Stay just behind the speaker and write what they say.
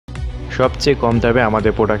সবচেয়ে কম দামে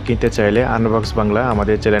আমাদের প্রোডাক্ট কিনতে চাইলে আনবক্স বাংলা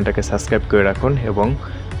আমাদের চ্যানেলটাকে সাবস্ক্রাইব করে রাখুন এবং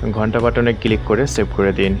ঘন্টা বাটনে ক্লিক করে সেভ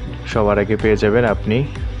করে দিন। সবার আগে পেয়ে যাবেন আপনি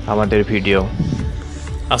আমাদের ভিডিও।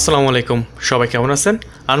 আসসালামু আলাইকুম, সবাই কেমন আছেন?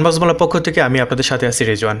 আনবক্স বাংলার পক্ষ থেকে আমি আপনাদের সাথে আছি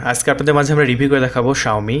রেজওয়ান। আজকে আপনাদের মাঝে আমরা রিভিউ করে দেখাবো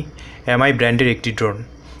Xiaomi Mi ব্র্যান্ডের একটি ড্রোন।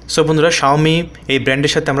 সো বন্ধুরা, Xiaomi এই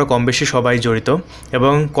ব্র্যান্ডের সাথে আমরা কম বেশি সবাই জড়িত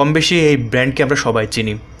এবং কম বেশি এই ব্র্যান্ডকে আমরা সবাই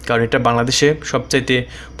চিনি, কারণ এটা বাংলাদেশে সবচাইতে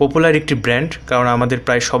পপুলার একটি ব্র্যান্ড, কারণ আমাদের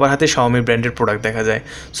প্রায় সবার হাতে Xiaomi ব্র্যান্ডের প্রোডাক্ট দেখা যায়।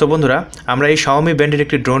 সো বন্ধুরা, আমরা এই Xiaomi ব্র্যান্ডের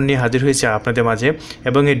একটি ড্রোন নিয়ে হাজির হয়েছি আপনাদের মাঝে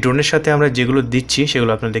এবং এই ড্রোনের সাথে আমরা যেগুলো দিচ্ছি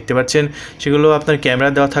সেগুলো আপনারা দেখতে পাচ্ছেন। সেগুলো আপনার ক্যামেরা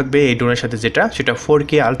দেওয়া থাকবে এই ড্রোনের সাথে, সেটা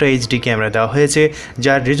 4K আলট্রা HD ক্যামেরা দেওয়া হয়েছে,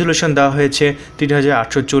 যার রেজুলেশন দেওয়া হয়েছে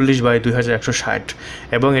 3840x2160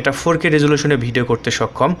 এবং এটা 4K রেজুলেশনে ভিডিও করতে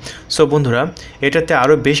সক্ষম। সো বন্ধুরা, এটাতে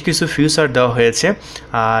আরও বেশ কিছু ফিচার দেওয়া হয়েছে।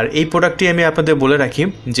 আর এই প্রোডাক্টটি আমি আপনাদের বলে রাখি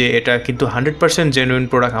যে এটা কিন্তু 100% জেনুইন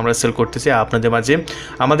প্রোডাক্ট আমরা সেল করতেছি আপনাদের মাঝে।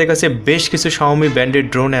 আমাদের কাছে বেশ কিছু Xiaomi ব্র্যান্ডের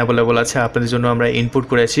ড্রোন অ্যাভেলেবল আছে, আপনাদের জন্য আমরা ইনপুট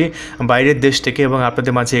করেছি বাইরের দেশ থেকে এবং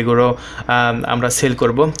আপনাদের মাঝে এগুলো আমরা সেল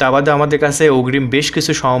করব। তা বাদে আমাদের কাছে অগ্রিম বেশ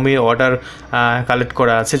কিছু Xiaomi অর্ডার কালেক্ট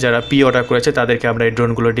করা আছে, যারা অর্ডার করেছে তাদেরকে আমরা এই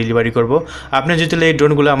ড্রোনগুলো ডেলিভারি করব। আপনি যদি এই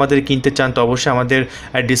ড্রোনগুলো আমাদের কিনতে চান তো অবশ্যই আমাদের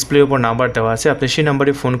ডিসপ্লের উপর নাম্বার দেওয়া আছে, আপনি সেই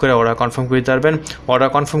নাম্বারে ফোন করে অর্ডার কনফার্ম করে দিতে পারবেন। অর্ডার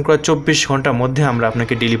কনফার্ম করার 24 ঘন্টার মধ্যে আমরা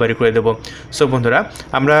আপনাকে ডেলিভারি করে দেবো। সো বন্ধুরা,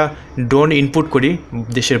 আমরা ড্রোন ইনপুট করি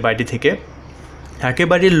দেশের বাইরে থেকে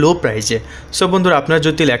একেবারে লো প্রাইসে। সো বন্ধুরা, আপনার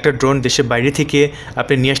যদি একটা ড্রোন দেশের বাইরে থেকে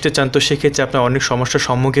আপনি নিয়ে আসতে চান তো সেক্ষেত্রে আপনার অনেক সমস্যার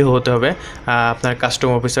সম্মুখীন হতে হবে। আপনার কাস্টম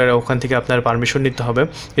অফিসার ওখান থেকে আপনার পারমিশন নিতে হবে।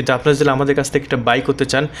 কিন্তু আপনারা যদি আমাদের কাছ থেকে একটা বাই করতে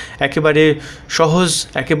চান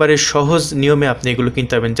একেবারে সহজ নিয়মে আপনি এগুলো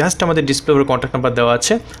কিনতে পারবেন। জাস্ট আমাদের ডিসপ্লে উপরে কন্ট্যাক্ট নাম্বার দেওয়া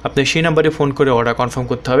আছে, আপনি সেই নাম্বারে ফোন করে অর্ডার কনফার্ম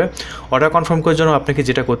করতে হবে। অর্ডার কনফার্ম করার জন্য আপনাকে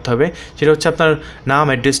যেটা করতে হবে সেটা হচ্ছে আপনার নাম,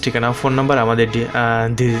 অ্যাড্রেস, ঠিকানা, ফোন নাম্বার আমাদের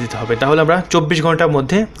দিয়ে দিতে হবে। তাহলে আমরা 24 ঘন্টার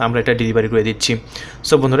মধ্যে আমরা এটা ডেলিভারি করে দিচ্ছি।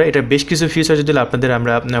 সো বন্ধুরা, এটা বেশ কিছু ফিচার যদি আপনাদের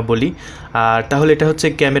আমরা বলি, আর তাহলে এটা হচ্ছে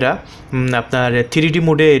ক্যামেরা আপনার 3D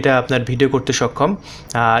মোডে এটা আপনার ভিডিও করতে সক্ষম।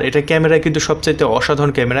 আর এটা ক্যামেরা কিন্তু সবচাইতে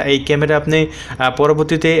অসাধারণ ক্যামেরা। এই ক্যামেরা আপনি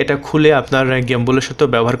পরবর্তীতে এটা খুলে আপনার গেমবলের সাথেও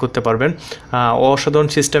ব্যবহার করতে পারবেন। অসাধারণ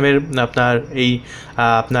সিস্টেমের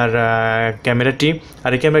আপনার ক্যামেরাটি,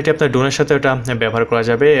 আর এই ক্যামেরাটি আপনার ড্রোনের সাথে এটা ব্যবহার করা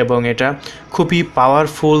যাবে এবং এটা খুবই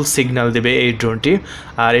পাওয়ারফুল সিগন্যাল দেবে এই ড্রোনটি।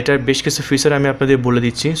 আর এটার বেশ কিছু ফিচার আমি আপনাদের বলে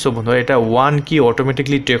দিচ্ছি। সো বন্ধুরা, এটা 1 কি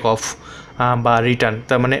অটোমেটিকলি টেক অফ বা রিটার্ন,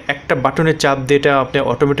 তার মানে একটা বাটনের চাপ দিয়ে এটা আপনি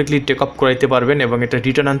অটোমেটিকলি টেক অফ করাইতে পারবেন এবং এটা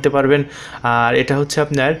রিটার্ন আনতে পারবেন। আর এটা হচ্ছে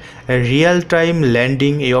আপনার রিয়েল টাইম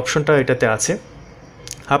ল্যান্ডিং, এই অপশনটা এটাতে আছে।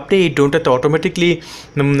 আপনি এই ড্রোনটাতে অটোমেটিকলি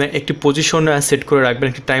একটি পজিশন সেট করে রাখবেন,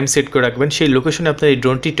 একটি টাইম সেট করে রাখবেন, সেই লোকেশনে আপনার এই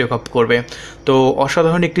ড্রোনটি টেক অফ করবে। তো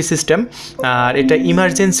অসাধারণ একটি সিস্টেম। আর এটা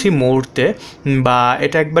ইমার্জেন্সি মুহূর্তে বা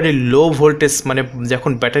এটা একবারে লো ভোল্টেজ, মানে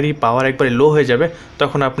যখন ব্যাটারি পাওয়ার একবারে লো হয়ে যাবে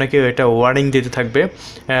তখন আপনাকে এটা ওয়ার্নিং দিতে থাকবে।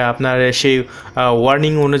 আপনার সেই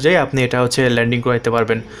ওয়ার্নিং অনুযায়ী আপনি এটা হচ্ছে ল্যান্ডিং করাইতে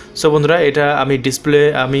পারবেন। সো বন্ধুরা, এটা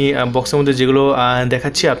আমি বক্সের মধ্যে যেগুলো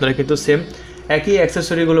দেখাচ্ছি আপনারা কিন্তু সেম একই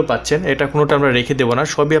অ্যাক্সেসরিগুলো পাচ্ছেন। এটা কোনোটা আমরা রেখে দেবো না,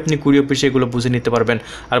 সবই আপনি কুরিয়ার অফিসে এগুলো বুঝে নিতে পারবেন।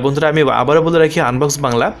 আর বন্ধুরা, আমি আবারও বলে রাখি, আনবক্স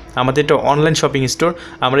বাংলা আমাদের এটা অনলাইন শপিং স্টোর।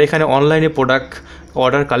 আমরা এখানে অনলাইনে প্রোডাক্ট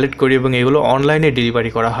অর্ডার কালেক্ট করি এবং এগুলো অনলাইনে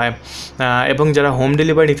ডেলিভারি করা হয়। এবং যারা হোম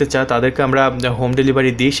ডেলিভারি নিতে চায় তাদেরকে আমরা হোম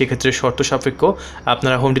ডেলিভারি দিই, সেক্ষেত্রে শর্ত সাপেক্ষ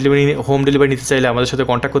আপনারা হোম ডেলিভারি নিতে চাইলে আমাদের সাথে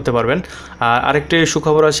কন্ট্যাক্ট করতে পারবেন। আর আরেকটি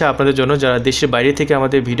সুখবর আছে আপনাদের জন্য, যারা দেশের বাইরে থেকে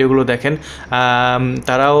আমাদের ভিডিওগুলো দেখেন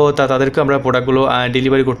তাদেরকে আমরা প্রোডাক্টগুলো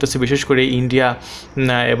ডেলিভারি করতেছি, বিশেষ করে ইন্ডিয়া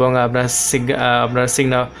এবং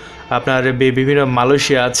আপনার বিভিন্ন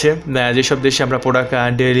মালয়েশিয়া আছে, যেসব দেশে আমরা প্রোডাক্ট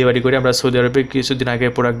ডেলিভারি করি। আমরা সৌদি আরবে কিছুদিন আগে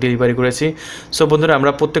প্রোডাক্ট ডেলিভারি করেছি। সো বন্ধুরা,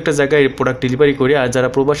 আমরা প্রত্যেকটা জায়গায় প্রোডাক্ট ডেলিভারি করি। আর যারা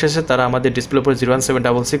প্রবাসী আছে তারা আমাদের ডিসপ্লে উপর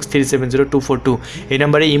 01766370242 এই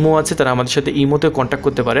নাম্বারে ইমো আছে, তারা আমাদের সাথে ইমোতে কন্ট্যাক্ট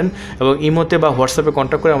করতে পারেন এবং ইমোতে বা হোয়াটসঅ্যাপে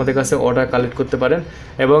কন্ট্যাক্ট করে আমাদের কাছে অর্ডার কালেক্ট করতে পারেন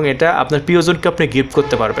এবং এটা আপনার প্রিয়জনকে আপনি গিফট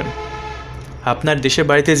করতে পারবেন। আপনার দেশের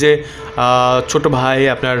বাড়িতে যে ছোট ভাই,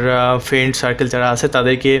 আপনার ফ্রেন্ড সার্কেল যারা আছে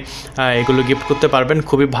তাদেরকে এগুলো গিফট করতে পারবেন।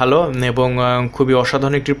 খুবই ভালো এবং খুবই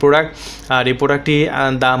অসাধারণ একটি প্রোডাক্ট। আর এই প্রোডাক্টটির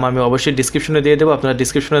দাম আমি অবশ্যই ডিসক্রিপশনে দিয়ে দেবো, আপনারা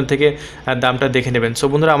ডিসক্রিপশন থেকে দামটা দেখে নেবেন। সো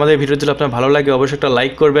বন্ধুরা, আমাদের ভিডিও যদি আপনার ভালো লাগে অবশ্যই একটা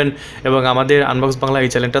লাইক করবেন এবং আমাদের আনবক্স বাংলা এই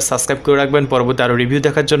চ্যানেলটা সাবস্ক্রাইব করে রাখবেন পরবর্তী আরও রিভিউ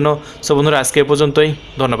দেখার জন্য। সো বন্ধুরা, আজকে এ পর্যন্তই,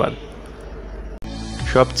 ধন্যবাদ।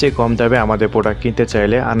 সবচেয়ে কম দামে আমাদের প্রোডাক্ট কিনতে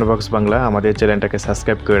চাইলে আনবক্স বাংলা আমাদের চ্যানেলটাকে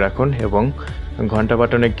সাবস্ক্রাইব করে রাখুন এবং ঘন্টা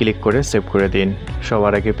বাটনে ক্লিক করে সেভ করে দিন।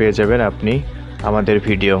 সবার আগে পেয়ে যাবেন আপনি আমাদের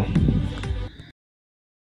ভিডিও।